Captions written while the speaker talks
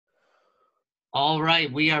All right,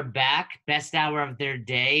 we are back. Best hour of their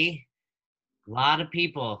day. A lot of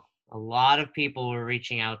people were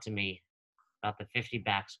reaching out to me about the 50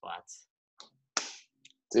 back squats.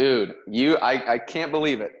 Dude, I can't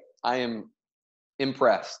believe it. I am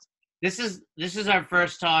impressed. This is our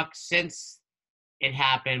first talk since it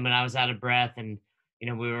happened when I was out of breath and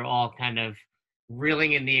we were all kind of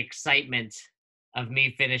reeling in the excitement of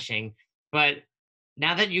me finishing. But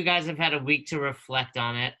now that you guys have had a week to reflect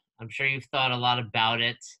on it, I'm sure you've thought a lot about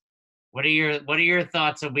it. What are your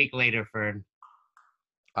thoughts a week later, Fern?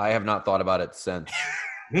 I have not thought about it since.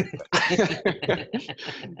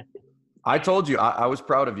 I told you I was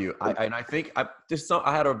proud of you. I think I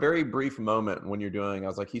had a very brief moment when you're doing. I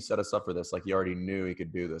was like, he set us up for this. Like he already knew he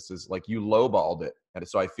could do this. Is like you lowballed it, and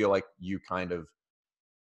so I feel like you kind of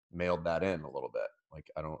mailed that in a little bit. Like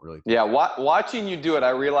I don't really. Yeah, watching you do it,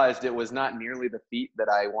 I realized it was not nearly the feat that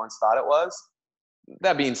I once thought it was.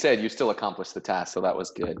 That being said, you still accomplished the task, so that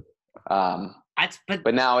was good.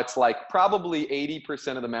 But now it's like probably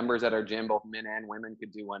 80% of the members at our gym, both men and women,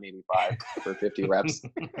 could do 185 for 50 reps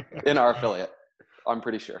in our affiliate. I'm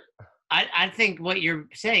pretty sure. I think what you're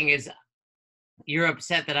saying is you're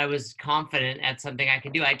upset that I was confident at something I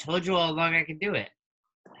could do. I told you all along I could do it.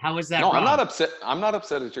 How was that? No, wrong? I'm not upset. I'm not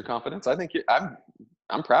upset at your confidence. I think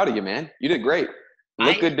I'm proud of you, man. You did great. You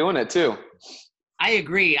look good doing it too. I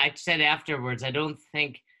agree. I said afterwards, I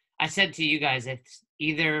said to you guys, it's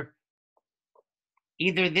either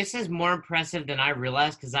this is more impressive than I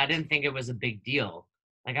realized because I didn't think it was a big deal.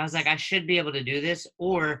 Like I was like, I should be able to do this,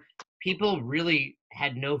 or people really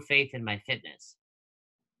had no faith in my fitness.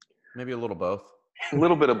 Maybe a little both. A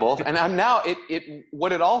little bit of both. And I'm now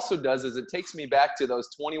what it also does is it takes me back to those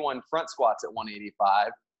 21 front squats at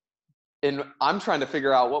 185. And I'm trying to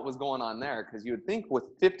figure out what was going on there, because you would think with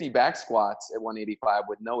 50 back squats at 185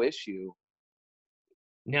 with no issue.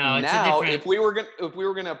 No, it's now if we were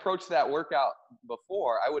gonna approach that workout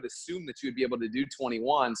before, I would assume that you would be able to do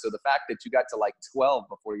 21. So the fact that you got to like 12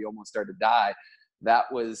 before you almost started to die,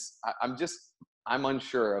 I'm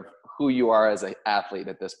unsure of who you are as an athlete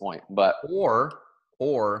at this point. But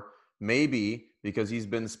or maybe because he's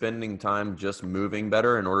been spending time just moving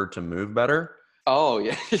better in order to move better. Oh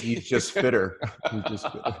yeah, he's just fitter.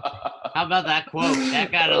 How about that quote?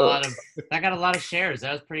 That got a lot of shares.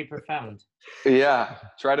 That was pretty profound. Yeah,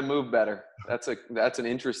 try to move better. That's an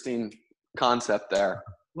interesting concept there.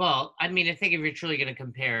 Well, I mean, I think if you're truly going to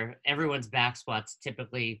compare, everyone's back squat's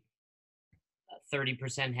typically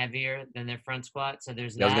 30% heavier than their front squat. So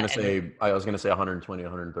there's that. I was gonna say 120,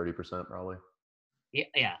 130% probably.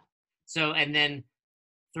 Yeah. So and then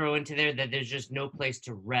throw into there that there's just no place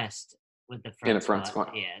to rest with the front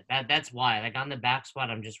squat. Yeah, that's why. Like on the back squat,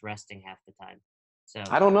 I'm just resting half the time. So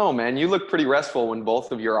I don't know, man. You look pretty restful when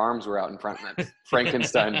both of your arms were out in front of that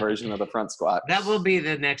Frankenstein version of the front squat. That will be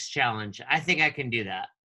the next challenge. I think I can do that.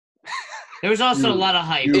 There was also a lot of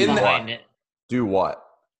hype behind it. Do what?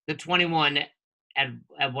 The 21 at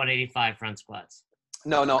 185 front squats.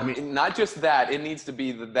 No. I mean, not just that. It needs to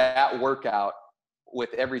be that workout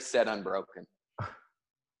with every set unbroken.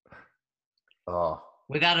 Oh.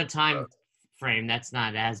 Without a time frame, that's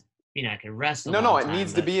not as I can rest. No. It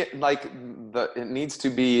needs to be like it needs to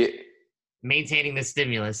be maintaining the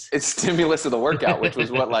stimulus. It's stimulus of the workout, which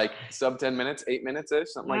was what, like sub 10 minutes, 8 minutes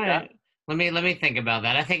ish, something like that. Let me think about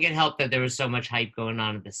that. I think it helped that there was so much hype going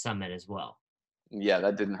on at the summit as well. Yeah,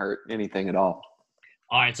 that didn't hurt anything at all.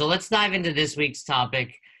 All right, so let's dive into this week's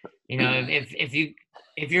topic.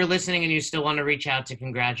 If you're listening and you still want to reach out to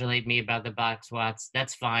congratulate me about the back squats,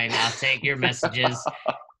 that's fine. I'll take your messages.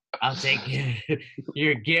 I'll take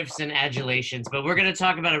your gifts and adulations. But we're going to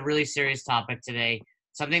talk about a really serious topic today,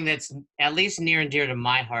 something that's at least near and dear to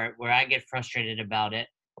my heart, where I get frustrated about it,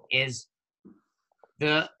 is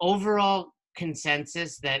the overall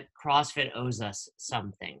consensus that CrossFit owes us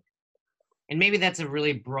something. And maybe that's a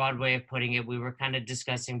really broad way of putting it. We were kind of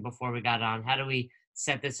discussing before we got on, how do we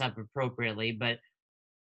set this up appropriately? But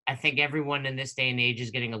I think everyone in this day and age is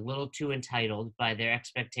getting a little too entitled by their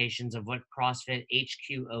expectations of what CrossFit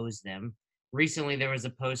HQ owes them. Recently, there was a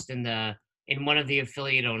post in one of the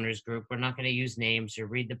affiliate owners group. We're not going to use names or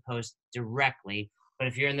read the post directly, but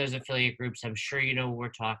if you're in those affiliate groups, I'm sure you know what we're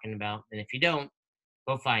talking about. And if you don't,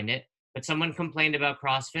 go find it. But someone complained about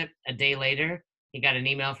CrossFit. A day later, he got an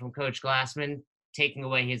email from Coach Glassman taking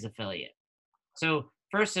away his affiliate. So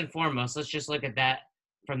first and foremost, let's just look at that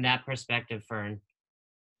from that perspective, Fern.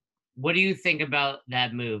 What do you think about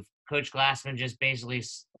that move? Coach Glassman just basically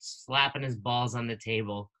slapping his balls on the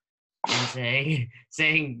table and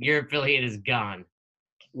saying your affiliate is gone.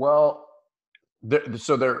 Well,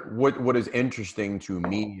 what is interesting to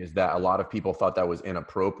me is that a lot of people thought that was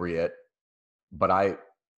inappropriate but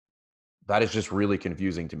that is just really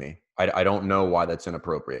confusing to me. I don't know why that's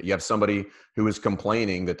inappropriate. You have somebody who is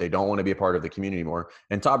complaining that they don't want to be a part of the community anymore.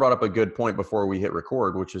 And Todd brought up a good point before we hit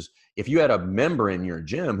record, which is if you had a member in your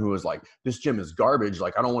gym who was like, this gym is garbage,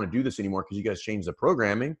 like I don't want to do this anymore because you guys changed the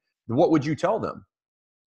programming, what would you tell them?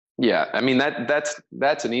 Yeah, I mean,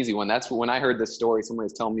 that's an easy one. That's when I heard this story, somebody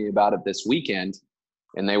was telling me about it this weekend,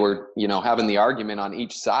 and they were, having the argument on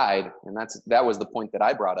each side. And that was the point that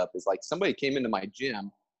I brought up, is like somebody came into my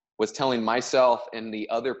gym, was telling myself and the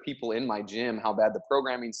other people in my gym how bad the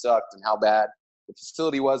programming sucked and how bad the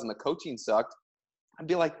facility was and the coaching sucked. I'd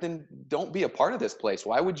be like, then don't be a part of this place.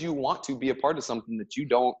 Why would you want to be a part of something that you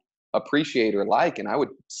don't appreciate or like? And I would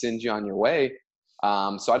send you on your way.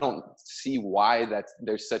 So I don't see why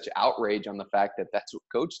there's such outrage on the fact that that's what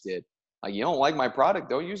Coach did. Like, you don't like my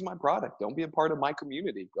product, don't use my product. Don't be a part of my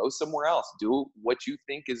community. Go somewhere else. Do what you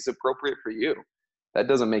think is appropriate for you. That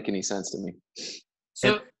doesn't make any sense to me.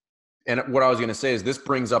 So, and what I was going to say is this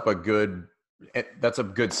brings up that's a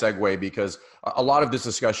good segue, because a lot of this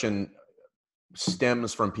discussion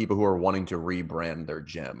stems from people who are wanting to rebrand their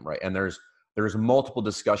gym, right? And there's multiple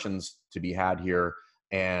discussions to be had here.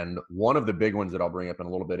 And one of the big ones that I'll bring up in a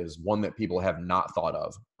little bit is one that people have not thought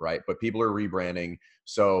of, right? But people are rebranding.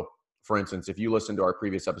 So for instance, if you listen to our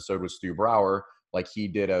previous episode with Stu Brower, like he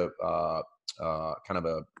did a kind of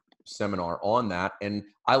a seminar on that. And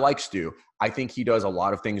I like Stu. I think he does a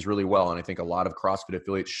lot of things really well. And I think a lot of CrossFit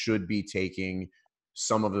affiliates should be taking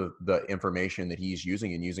some of the information that he's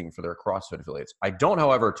using for their CrossFit affiliates. I don't,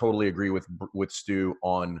 however, totally agree with Stu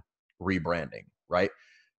on rebranding, right?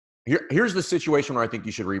 Here's the situation where I think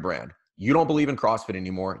you should rebrand. You don't believe in CrossFit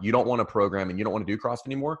anymore. You don't want to program and you don't want to do CrossFit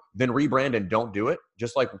anymore. Then rebrand and don't do it.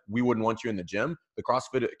 Just like we wouldn't want you in the gym. The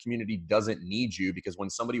CrossFit community doesn't need you, because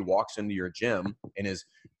when somebody walks into your gym and is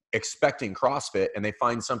expecting CrossFit and they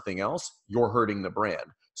find something else, you're hurting the brand.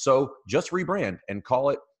 So just rebrand and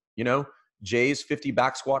call it, Jay's 50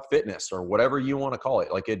 back squat fitness or whatever you want to call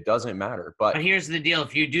it. Like, it doesn't matter. But here's the deal.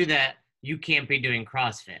 If you do that, you can't be doing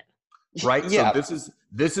CrossFit. Right. Yeah. So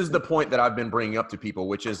this is the point that I've been bringing up to people,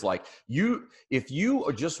 which is like, if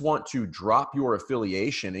you just want to drop your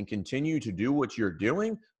affiliation and continue to do what you're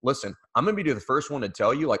doing, listen, I'm going to be the first one to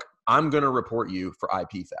tell you, like, I'm going to report you for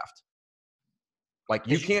IP theft. Like,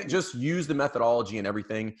 you can't just use the methodology and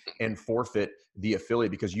everything and forfeit the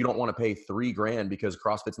affiliate because you don't want to pay $3,000 because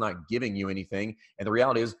CrossFit's not giving you anything. And the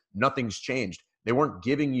reality is nothing's changed. They weren't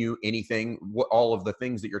giving you anything, all of the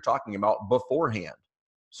things that you're talking about beforehand.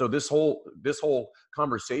 So this whole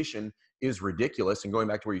conversation is ridiculous. And going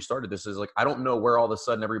back to where you started, this is like, I don't know where all of a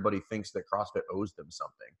sudden everybody thinks that CrossFit owes them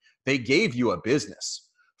something. They gave you a business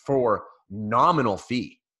for nominal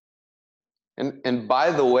fee. And by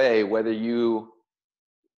the way, whether you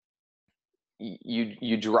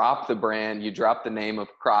drop the brand, you drop the name of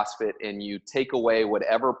CrossFit, and you take away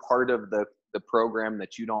whatever part of the program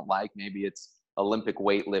that you don't like, maybe it's Olympic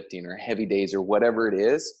weightlifting or heavy days or whatever it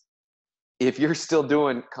is, if you're still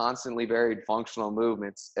doing constantly varied functional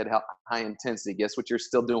movements at high intensity, guess what you're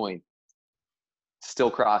still doing? Still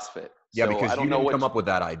CrossFit. Yeah, so because I don't you know didn't come up with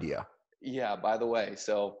that idea. Yeah, by the way.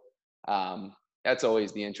 So that's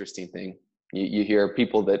always the interesting thing. You hear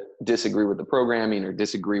people that disagree with the programming or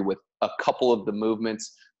disagree with a couple of the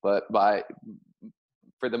movements, but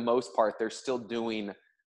for the most part, they're still doing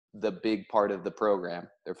the big part of the program.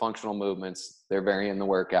 They're functional movements. They're varying the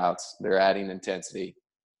workouts. They're adding intensity.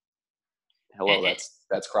 Hello,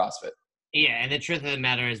 that's CrossFit. Yeah, and the truth of the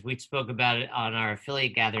matter is, we spoke about it on our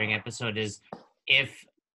affiliate gathering episode, is if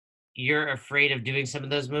you're afraid of doing some of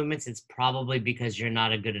those movements, it's probably because you're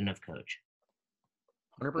not a good enough coach.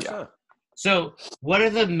 100%. Yeah. So what are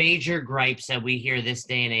the major gripes that we hear this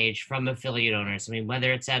day and age from affiliate owners? I mean,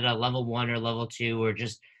 whether it's at a level 1 or level 2 or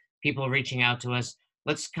just people reaching out to us,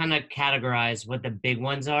 let's kind of categorize what the big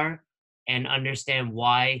ones are and understand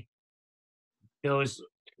why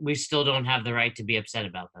we still don't have the right to be upset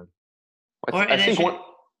about them. I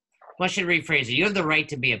should rephrase it. You have the right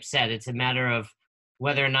to be upset. It's a matter of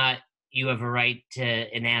whether or not you have a right to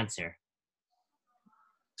an answer.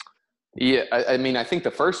 Yeah, I mean, I think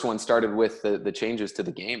the first one started with the changes to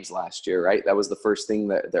the games last year, right? That was the first thing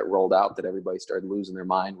that rolled out that everybody started losing their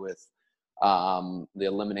mind with, the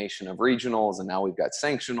elimination of regionals, and now we've got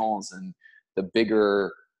sanctionals and the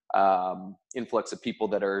bigger influx of people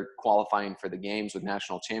that are qualifying for the games with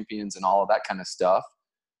national champions and all of that kind of stuff.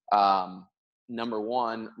 Number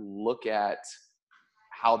one, look at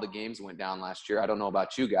how the games went down last year. I don't know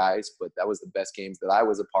about you guys, but that was the best games that I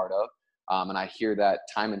was a part of. And I hear that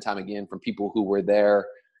time and time again from people who were there.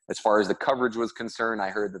 As far as the coverage was concerned, I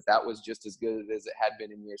heard that was just as good as it had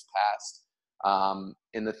been in years past. And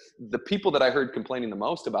the people that I heard complaining the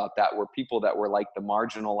most about that were people that were like the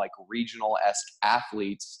marginal, like regional-esque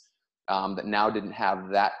athletes that now didn't have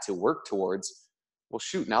that to work towards. Well,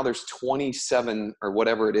 shoot, now there's 27 or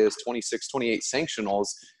whatever it is, 26, 28 sanctionals.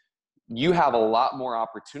 You have a lot more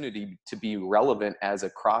opportunity to be relevant as a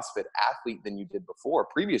CrossFit athlete than you did before.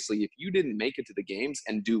 Previously, if you didn't make it to the games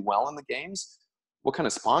and do well in the games, what kind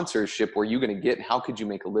of sponsorship were you going to get? And how could you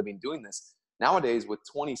make a living doing this? Nowadays, with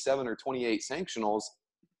 27 or 28 sanctionals,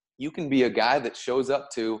 you can be a guy that shows up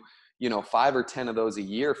to, 5 or 10 of those a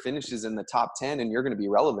year, finishes in the top 10, and you're going to be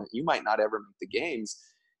relevant. You might not ever make the games,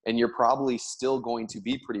 and you're probably still going to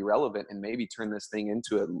be pretty relevant and maybe turn this thing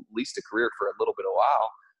into at least a career for a little bit of a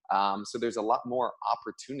while. So there's a lot more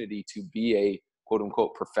opportunity to be a quote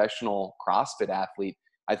unquote professional CrossFit athlete,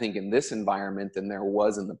 I think, in this environment than there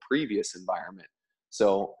was in the previous environment.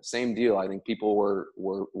 So same deal. I think people were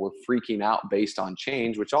freaking out based on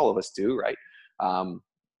change, which all of us do, right?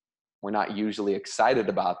 We're not usually excited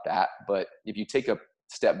about that, but if you take a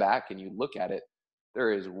step back and you look at it,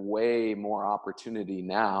 there is way more opportunity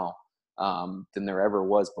now than there ever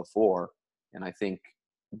was before. And I think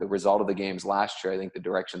the result of the games last year, I think the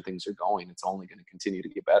direction things are going, it's only going to continue to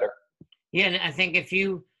get better. Yeah, and I think if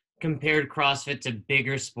you compared CrossFit to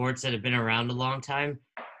bigger sports that have been around a long time,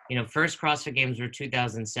 first CrossFit Games were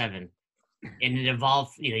 2007, and it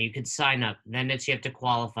evolved. You could sign up, then you have to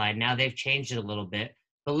qualify. Now they've changed it a little bit.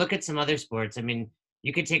 But look at some other sports. I mean,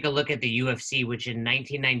 you could take a look at the UFC, which in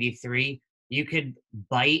 1993, you could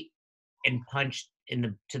bite and punch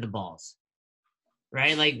to the balls,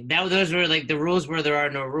 right? Like those were like the rules where there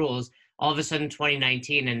are no rules. All of a sudden,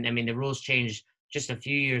 2019, and I mean, the rules changed just a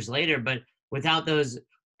few years later. But without those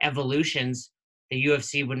evolutions, the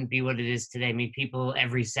UFC wouldn't be what it is today. I mean, people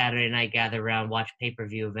every Saturday night gather around, watch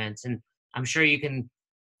pay-per-view events. And I'm sure you can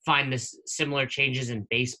find this similar changes in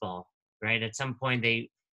baseball, right? At some point, they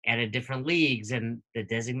added different leagues and the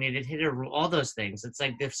designated hitter rule, all those things. It's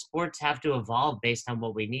like the sports have to evolve based on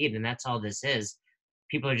what we need, and that's all this is.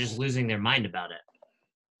 People are just losing their mind about it.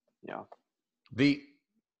 Yeah. The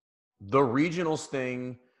regionals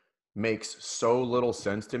thing makes so little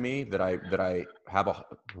sense to me that I have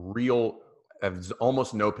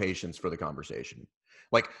almost no patience for the conversation.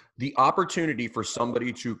 Like, the opportunity for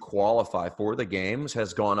somebody to qualify for the games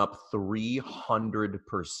has gone up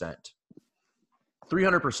 300%.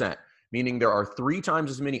 300%, meaning there are 3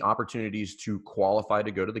 times as many opportunities to qualify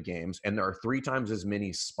to go to the games, and there are 3 times as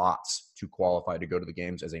many spots to qualify to go to the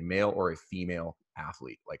games as a male or a female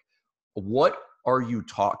athlete. Like, what are you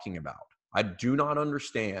talking about? I do not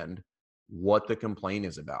understand what the complaint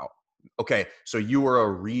is about. Okay, so you were a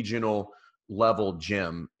regional level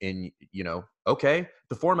gym in, okay,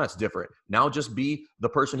 the format's different. Now just be the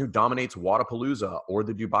person who dominates Wodapalooza or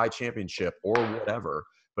the Dubai Championship or whatever.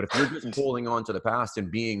 But if you're just holding on to the past and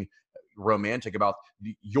being romantic about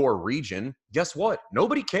your region, guess what?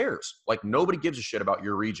 Nobody cares. Like, nobody gives a shit about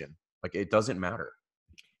your region. Like, it doesn't matter.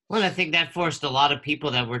 Well, I think that forced a lot of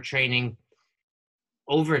people that were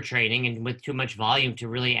overtraining and with too much volume to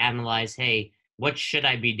really analyze, hey, what should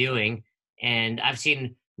I be doing? And I've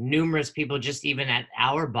seen numerous people just even at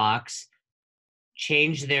our box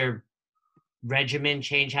change their regimen,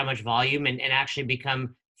 change how much volume, and actually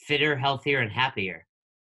become fitter, healthier, and happier.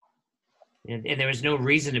 And there was no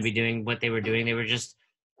reason to be doing what they were doing. They were just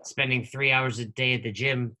spending 3 hours a day at the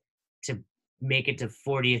gym to make it to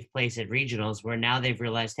 40th place at regionals, where now they've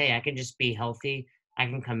realized, hey, I can just be healthy. I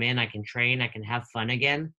can come in, I can train, I can have fun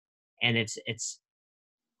again. And it's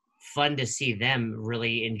fun to see them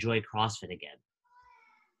really enjoy CrossFit again.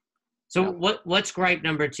 So what's gripe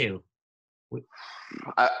number 2?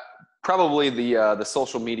 Probably the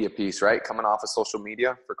social media piece, right? Coming off of social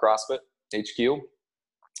media for CrossFit HQ.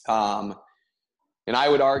 And I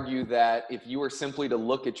would argue that if you were simply to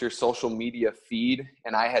look at your social media feed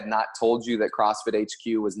and I had not told you that CrossFit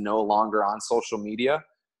HQ was no longer on social media,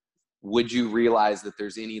 would you realize that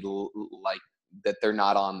there's any, that they're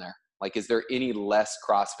not on there? Like, is there any less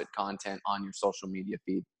CrossFit content on your social media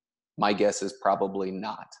feed? My guess is probably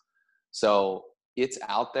not. So it's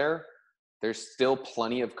out there. There's still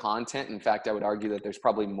plenty of content. In fact, I would argue that there's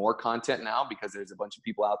probably more content now because there's a bunch of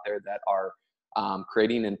people out there that are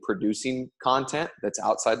creating and producing content that's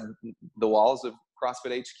outside the walls of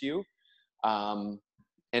CrossFit HQ.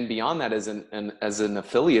 And beyond that, as an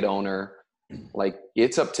affiliate owner, like,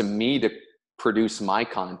 it's up to me to produce my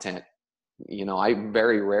content. I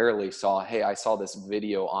very rarely I saw this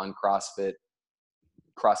video on CrossFit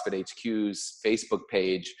HQ's Facebook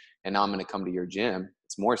page, and now I'm going to come to your gym.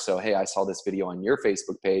 It's more so, hey, I saw this video on your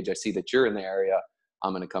Facebook page. I see that you're in the area.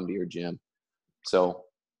 I'm going to come to your gym. So.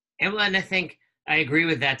 And I think I agree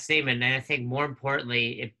with that statement. And I think more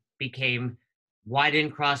importantly, it became, why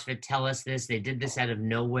didn't CrossFit tell us this? They did this out of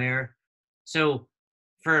nowhere. So,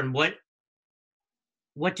 Fern, what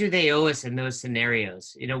do they owe us in those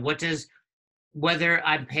scenarios? Whether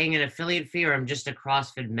I'm paying an affiliate fee or I'm just a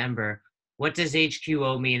CrossFit member, what does HQ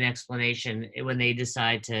owe me an explanation when they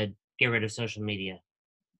decide to get rid of social media?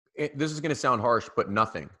 This is going to sound harsh, but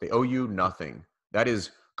nothing. They owe you nothing. That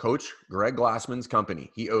is Coach Greg Glassman's company.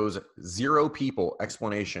 He owes 0 people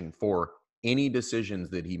explanation for any decisions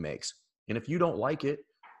that he makes. And if you don't like it,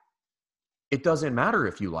 it doesn't matter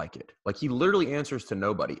if you like it. Like, he literally answers to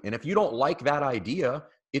nobody. And if you don't like that idea,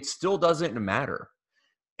 it still doesn't matter.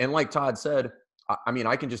 And like Todd said, I mean,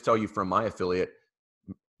 I can just tell you from my affiliate,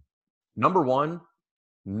 number one,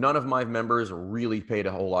 none of my members really paid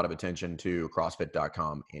a whole lot of attention to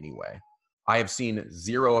CrossFit.com anyway. I have seen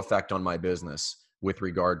 0 effect on my business with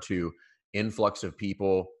regard to influx of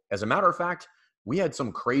people. As a matter of fact, we had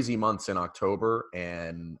some crazy months in October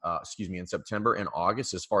and, in September and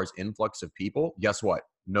August as far as influx of people. Guess what?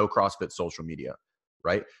 No CrossFit social media,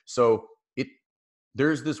 right? So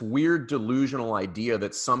there's this weird delusional idea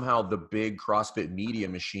that somehow the big CrossFit media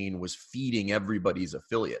machine was feeding everybody's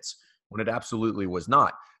affiliates, when it absolutely was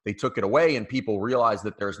not. They took it away and people realized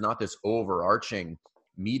that there's not this overarching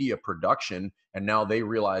media production. And now they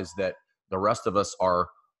realize that the rest of us are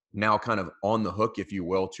now kind of on the hook, if you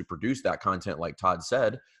will, to produce that content like Todd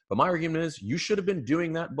said. But my argument is you should have been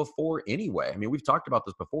doing that before anyway. I mean, we've talked about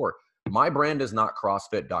this before. My brand is not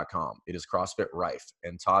CrossFit.com. It is CrossFit Rife,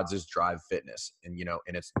 and Todd's is Drive Fitness, and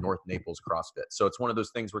it's North Naples CrossFit. So it's one of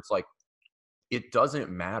those things where it's like, it doesn't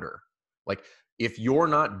matter. Like, if you're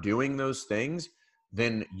not doing those things,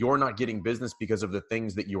 then you're not getting business because of the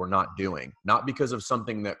things that you're not doing, not because of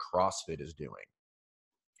something that CrossFit is doing.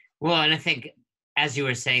 Well, and I think as you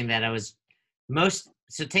were saying that,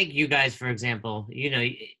 so take you guys, for example,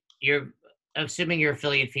 you're assuming your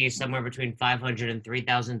affiliate fee is somewhere between $500 and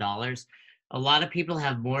 $3,000. A lot of people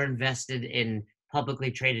have more invested in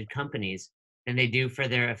publicly traded companies than they do for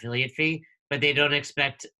their affiliate fee, but they don't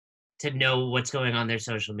expect to know what's going on their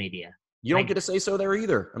social media. You don't get to say so there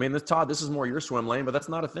either. I mean, Todd, this is more your swim lane, but that's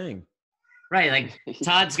not a thing. Right. Like,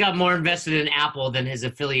 Todd's got more invested in Apple than his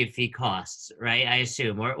affiliate fee costs, right? I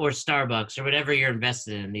assume, or Starbucks or whatever you're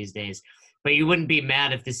invested in these days. But you wouldn't be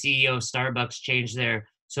mad if the CEO of Starbucks changed their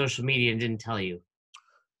social media and didn't tell you.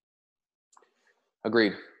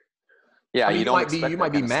 Agreed. Yeah, you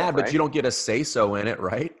might be mad, but you don't get a say so in it,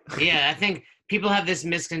 right? Yeah, I think people have this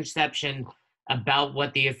misconception about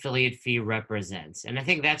what the affiliate fee represents. And I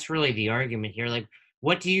think that's really the argument here. Like,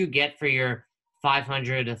 what do you get for your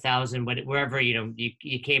 500, 1,000, wherever,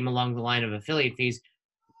 you came along the line of affiliate fees?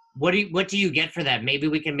 What do you get for that? Maybe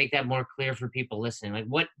we can make that more clear for people listening. Like,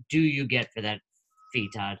 what do you get for that fee,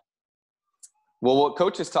 Todd? Well, what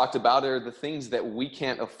Coach has talked about are the things that we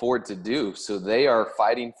can't afford to do. So they are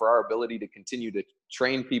fighting for our ability to continue to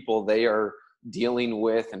train people. They are dealing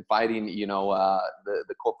with and fighting,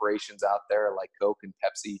 the corporations out there like Coke and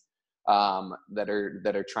Pepsi that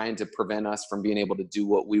are trying to prevent us from being able to do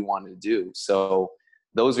what we want to do. So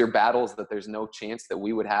those are battles that there's no chance that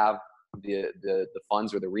we would have the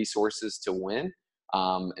funds or the resources to win.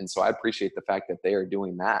 And so I appreciate the fact that they are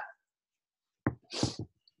doing that.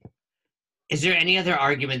 Is there any other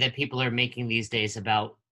argument that people are making these days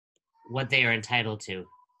about what they are entitled to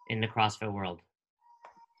in the CrossFit world?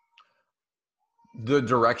 The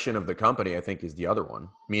direction of the company, I think, is the other one,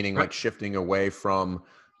 meaning like shifting away from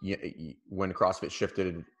when CrossFit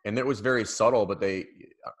shifted, and it was very subtle, but I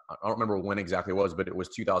don't remember when exactly it was, but it was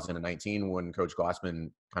 2019 when Coach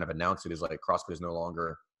Glassman kind of announced it as like CrossFit is no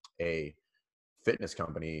longer a fitness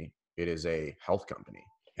company, it is a health company.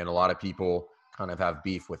 And a lot of people kind of have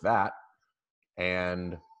beef with that.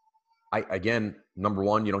 And again, number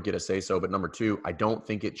one, you don't get a say so, but number two, I don't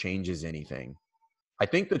think it changes anything. I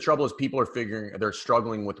think the trouble is people they're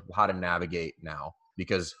struggling with how to navigate now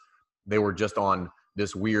because they were just on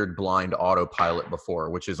this weird blind autopilot before,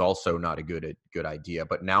 which is also not a good idea.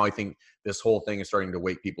 But now I think this whole thing is starting to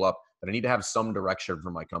wake people up that I need to have some direction for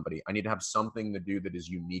my company. I need to have something to do that is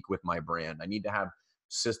unique with my brand. I need to have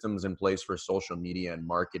systems in place for social media and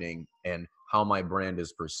marketing and how my brand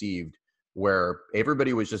is perceived, where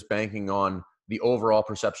everybody was just banking on the overall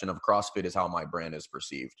perception of CrossFit is how my brand is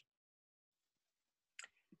perceived.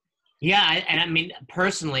 Yeah, and I mean,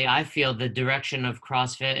 personally, I feel the direction of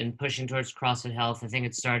CrossFit and pushing towards CrossFit Health, I think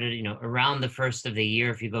it started, around the first of the year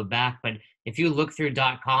if you go back. But if you look through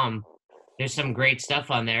 .com, there's some great stuff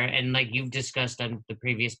on there. And like you've discussed on the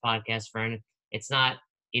previous podcast, Fern, it's not,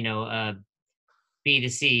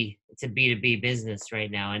 B2C, it's a B2B business right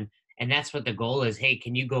now. And And that's what the goal is. Hey,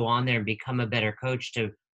 can you go on there and become a better coach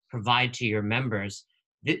to provide to your members?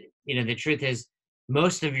 The truth is,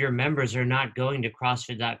 most of your members are not going to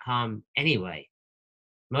CrossFit.com anyway.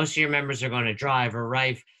 Most of your members are going to Drive or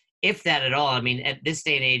Rife, if that at all. I mean, at this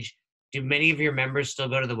day and age, do many of your members still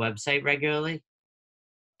go to the website regularly?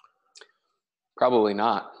 Probably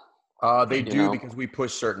not. They do, because we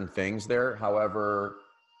push certain things there. However,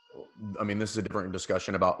 I mean, this is a different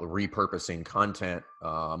discussion about repurposing content.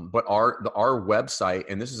 But our website,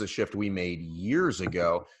 and this is a shift we made years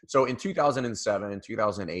ago. So in 2007,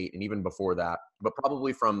 2008, and even before that, but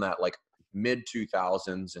probably from that like mid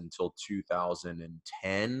 2000s until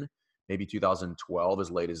 2010, maybe 2012,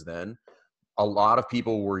 as late as then, a lot of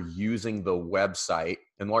people were using the website,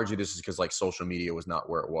 and largely this is because like social media was not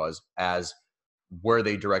where it was, as where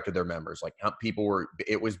they directed their members. Like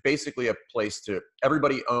it was basically a place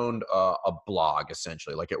everybody owned a blog,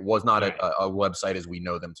 essentially. Like it was not a website as we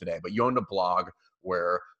know them today, but you owned a blog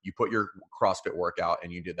where you put your CrossFit workout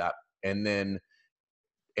and you did that. And then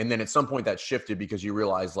at some point that shifted, because you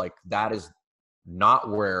realize like that is not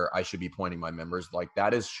where I should be pointing my members. Like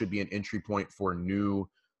that should be an entry point for new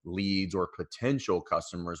leads or potential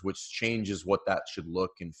customers, which changes what that should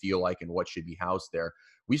look and feel like and what should be housed there.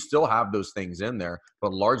 We still have those things in there,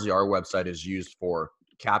 but largely our website is used for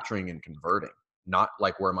capturing and converting, not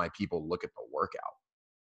like where my people look at the workout.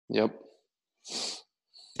 Yep.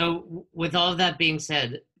 So with all of that being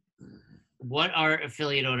said, what are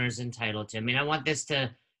affiliate owners entitled to? I mean, I want this to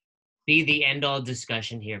be the end-all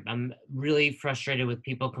discussion here. I'm really frustrated with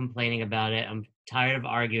people complaining about it. I'm tired of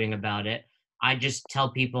arguing about it. I just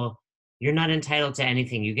tell people, you're not entitled to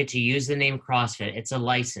anything. You get to use the name CrossFit. It's a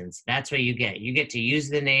license. That's what you get. You get to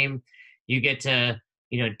use the name. You get to,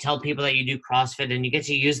 tell people that you do CrossFit, and you get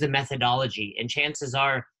to use the methodology. And chances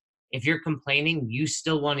are, if you're complaining, you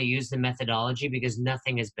still want to use the methodology, because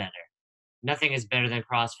nothing is better. Nothing is better than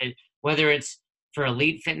CrossFit, whether it's for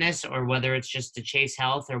elite fitness or whether it's just to chase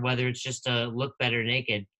health or whether it's just to look better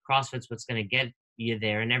naked. CrossFit's what's going to get you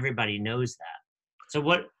there, and everybody knows that.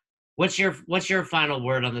 So what's your final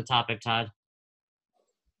word on the topic, Todd?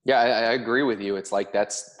 Yeah, I agree with you. It's like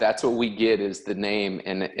that's what we get is the name,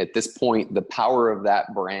 and at this point, the power of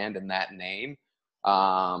that brand and that name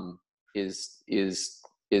is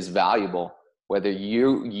valuable, whether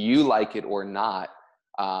you like it or not.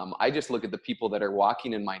 I just look at the people that are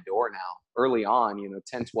walking in my door now. Early on,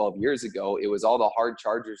 10, 12 years ago, it was all the hard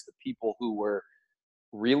chargers, the people who were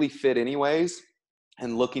really fit anyways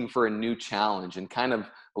and looking for a new challenge, and kind of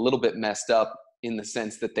a little bit messed up in the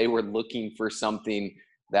sense that they were looking for something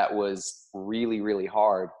that was really, really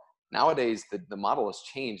hard. Nowadays, the model has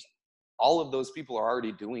changed. All of those people are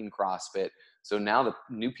already doing CrossFit. So now the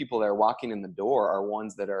new people that are walking in the door are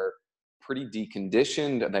ones that are pretty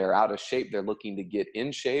deconditioned. They're out of shape. They're looking to get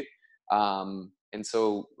in shape. And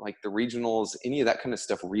so like the regionals, any of that kind of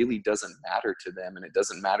stuff really doesn't matter to them. And it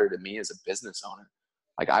doesn't matter to me as a business owner.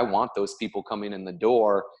 Like I want those people coming in the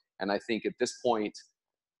door. And I think at this point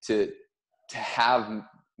to have,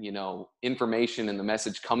 information and the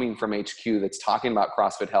message coming from HQ that's talking about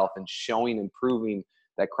CrossFit Health and showing and proving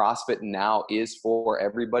that CrossFit now is for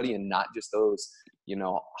everybody and not just those,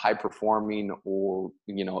 high performing or,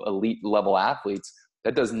 elite level athletes,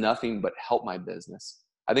 that does nothing but help my business.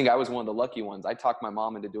 I think I was one of the lucky ones. I talked my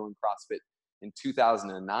mom into doing CrossFit in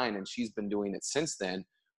 2009, and she's been doing it since then.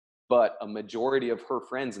 But a majority of her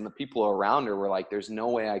friends and the people around her were like, there's no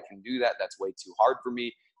way I can do that. That's way too hard for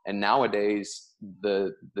me. And nowadays,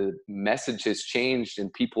 the message has changed,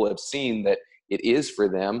 and people have seen that it is for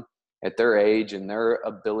them at their age and their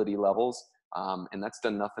ability levels. And that's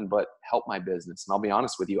done nothing but help my business. And I'll be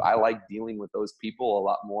honest with you, I like dealing with those people a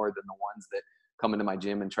lot more than the ones that come into my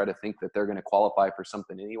gym and try to think that they're going to qualify for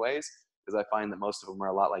something anyways. Because I find that most of them are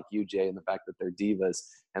a lot like you, Jay, in the fact that they're divas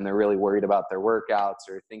and they're really worried about their workouts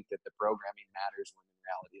or think that the programming matters when in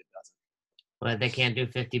reality it doesn't. Well, they can't do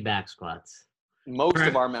 50 back squats. Most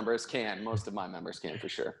of our members can. Most of my members can, for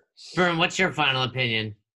sure. Vern, what's your final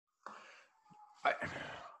opinion?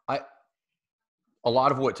 A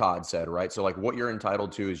lot of what Todd said, right? So like what you're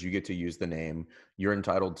entitled to is you get to use the name. You're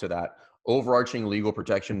entitled to that overarching legal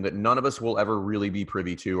protection that none of us will ever really be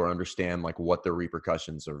privy to or understand like what the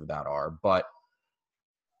repercussions of that are. But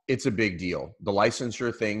it's a big deal. The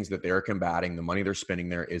licensure things that they're combating, the money they're spending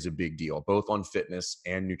there is a big deal, both on fitness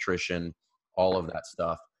and nutrition, all of that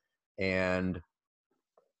stuff. And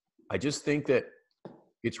I just think that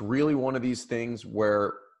it's really one of these things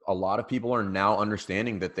where a lot of people are now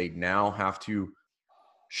understanding that they now have to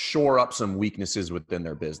shore up some weaknesses within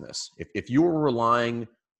their business. If you were relying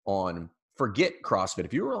on forget CrossFit.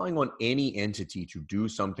 If you're relying on any entity to do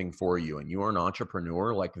something for you and you are an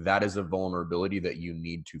entrepreneur, like that is a vulnerability that you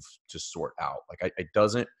need to sort out. Like it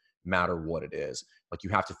doesn't matter what it is. Like you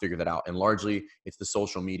have to figure that out. And largely it's the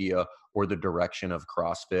social media or the direction of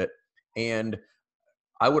CrossFit. And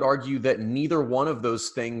I would argue that neither one of those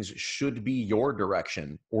things should be your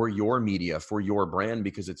direction or your media for your brand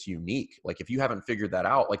because it's unique. Like if you haven't figured that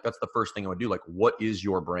out, like that's the first thing I would do. Like, what is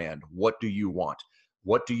your brand? What do you want?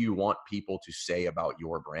 What do you want people to say about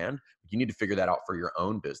your brand? You need to figure that out for your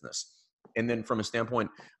own business. And then from a standpoint,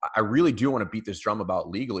 I really do want to beat this drum about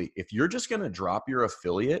legally. If you're just going to drop your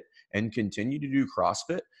affiliate and continue to do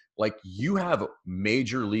CrossFit, like you have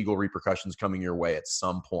major legal repercussions coming your way at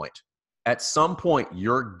some point. At some point,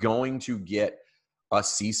 you're going to get a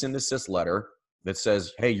cease and desist letter that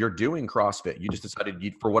says, hey, you're doing CrossFit. You just decided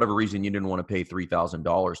for whatever reason, you didn't want to pay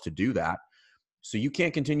 $3,000 to do that. So you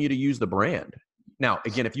can't continue to use the brand. Now,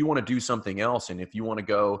 again, if you want to do something else and if you want to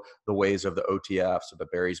go the ways of the OTFs or the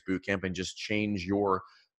Barry's Bootcamp and just change your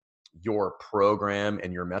program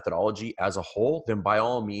and your methodology as a whole, then by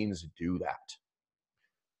all means do that.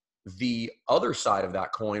 The other side of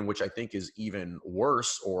that coin, which I think is even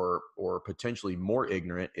worse or potentially more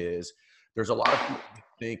ignorant, is there's a lot of people who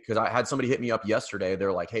think, because I had somebody hit me up yesterday,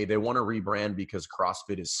 they're like, hey, they want to rebrand because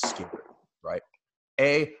CrossFit is scary, right?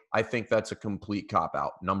 I think that's a complete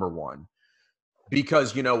cop-out, number one.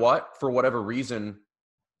 Because you know what? For whatever reason,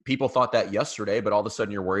 people thought that yesterday, but all of a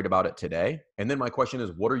sudden you're worried about it today. And then my question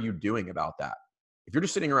is, what are you doing about that? If you're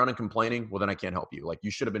just sitting around and complaining, well, then I can't help you. Like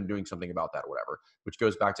you should have been doing something about that or whatever, which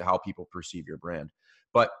goes back to how people perceive your brand.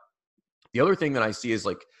 But the other thing that I see is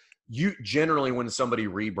like you generally, when somebody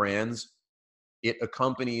rebrands, it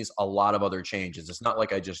accompanies a lot of other changes. It's not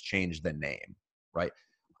like I just changed the name, right?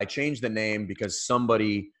 I changed the name because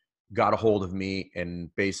somebody got a hold of me and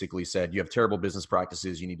basically said, you have terrible business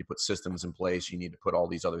practices. You need to put systems in place. You need to put all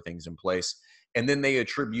these other things in place. And then they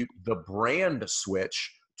attribute the brand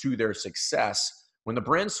switch to their success when the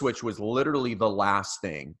brand switch was literally the last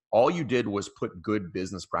thing. All you did was put good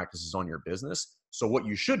business practices on your business. So what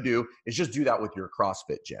you should do is just do that with your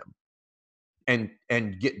CrossFit gym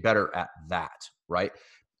and get better at that, right?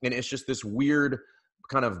 And it's just this weird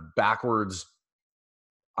kind of backwards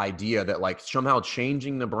idea that like somehow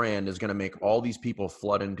changing the brand is going to make all these people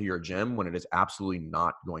flood into your gym when it is absolutely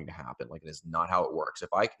not going to happen. Like it is not how it works. If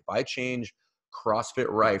I change CrossFit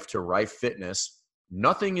Rife to Rife Fitness,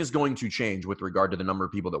 nothing is going to change with regard to the number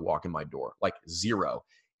of people that walk in my door, like zero.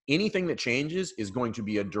 Anything that changes is going to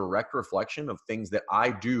be a direct reflection of things that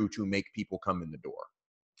I do to make people come in the door.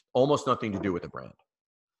 Almost nothing to do with the brand.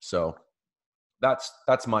 So that's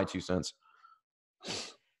my 2 cents.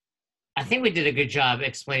 I think we did a good job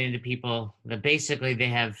explaining to people that basically they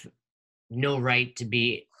have no right to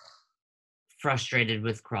be frustrated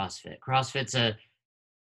with CrossFit. CrossFit's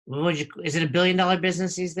is it $1 billion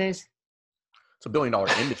business these days? It's $1 billion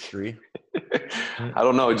industry. I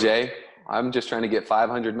don't know, Jay. I'm just trying to get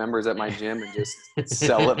 500 members at my gym and just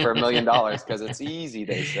sell it for $1 million because it's easy,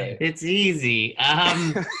 they say. It's easy.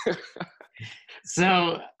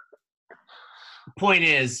 So point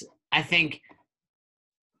is, I think,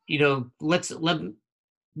 let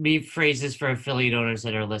me phrase this for affiliate owners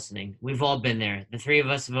that are listening. We've all been there. The three of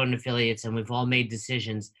us have owned affiliates and we've all made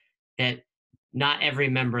decisions that not every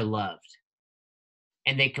member loved.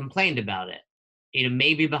 And they complained about it.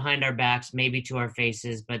 Maybe behind our backs, maybe to our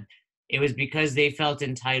faces, but it was because they felt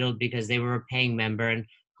entitled because they were a paying member. And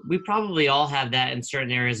we probably all have that in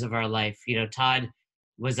certain areas of our life. Todd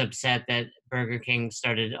was upset that Burger King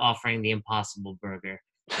started offering the Impossible Burger,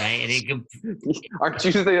 right? And aren't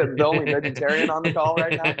you the only vegetarian on the call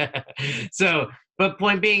right now? So, but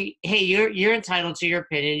point being, hey, you're entitled to your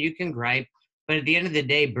opinion. You can gripe, but at the end of the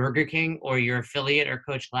day, Burger King or your affiliate or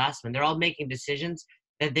Coach Glassman, they're all making decisions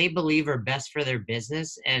that they believe are best for their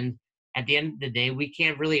business. And at the end of the day, we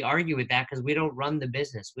can't really argue with that because we don't run the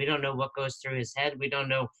business. We don't know what goes through his head. We don't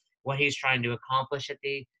know what he's trying to accomplish at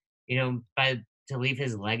to leave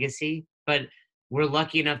his legacy. But we're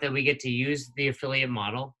lucky enough that we get to use the affiliate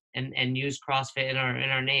model and use CrossFit in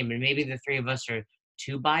our name. And maybe the three of us are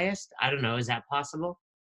too biased. I don't know. Is that possible?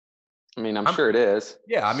 I mean, I'm sure it is.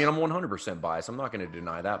 Yeah, I mean, I'm 100% biased. I'm not going to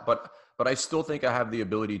deny that, but I still think I have the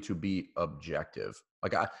ability to be objective.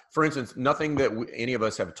 Like, for instance, nothing that any of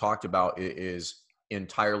us have talked about is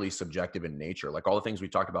entirely subjective in nature. Like all the things we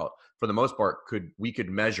talked about, for the most part, we could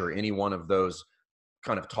measure any one of those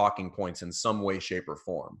kind of talking points in some way, shape, or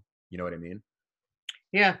form. You know what I mean?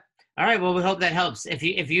 Yeah. All right. Well, we hope that helps. If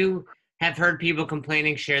you have heard people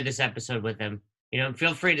complaining, share this episode with them.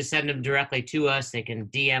 Feel free to send them directly to us. They can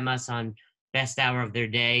DM us on best hour of their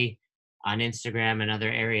day. on Instagram and other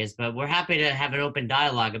areas. But we're happy to have an open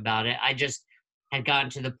dialogue about it. I just had gotten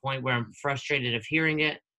to the point where I'm frustrated of hearing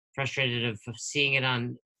it, frustrated of seeing it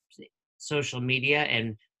on social media,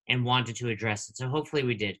 and wanted to address it. So hopefully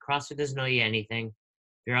we did. CrossFit doesn't owe you anything.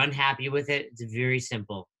 If you're unhappy with it, it's very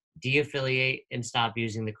simple. De-affiliate and stop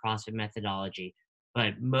using the CrossFit methodology.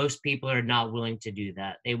 But most people are not willing to do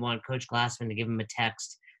that. They want Coach Glassman to give them a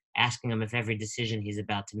text asking him if every decision he's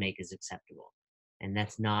about to make is acceptable. And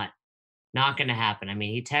that's not going to happen. I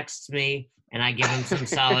mean, he texts me and I give him some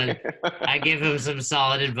solid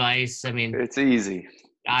advice. I mean, it's easy.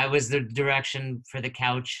 I was the direction for the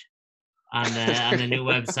couch on the new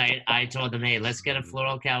website. I told him, hey, let's get a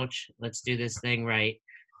floral couch. Let's do this thing right.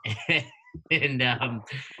 And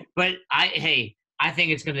but I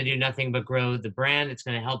think it's going to do nothing but grow the brand. It's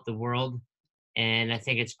going to help the world. And I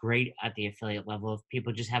think it's great at the affiliate level if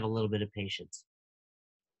people just have a little bit of patience.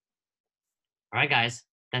 All right, guys,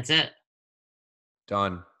 that's it.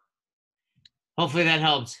 Done. Hopefully that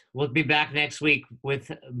helped. We'll be back next week with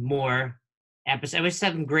more episodes. We have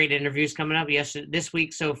some great interviews coming up. This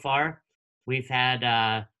week so far, we've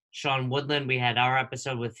had Sean Woodland. We had our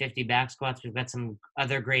episode with 50 back squats. We've got some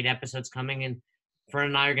other great episodes coming, and Fern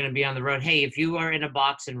and I are going to be on the road. Hey, if you are in a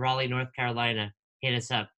box in Raleigh, North Carolina, hit us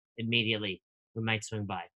up immediately. We might swing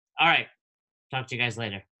by. All right. Talk to you guys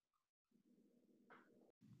later.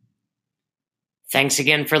 Thanks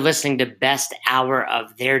again for listening to Best Hour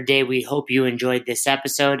of Their Day. We hope you enjoyed this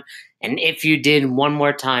episode. And if you did, one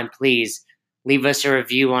more time, please leave us a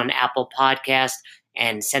review on Apple Podcast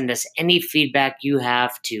and send us any feedback you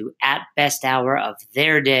have to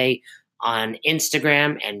 @besthouroftheirday on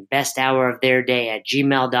Instagram and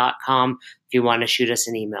besthouroftheirday@gmail.com if you want to shoot us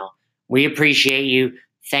an email. We appreciate you.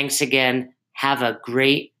 Thanks again. Have a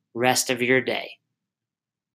great rest of your day.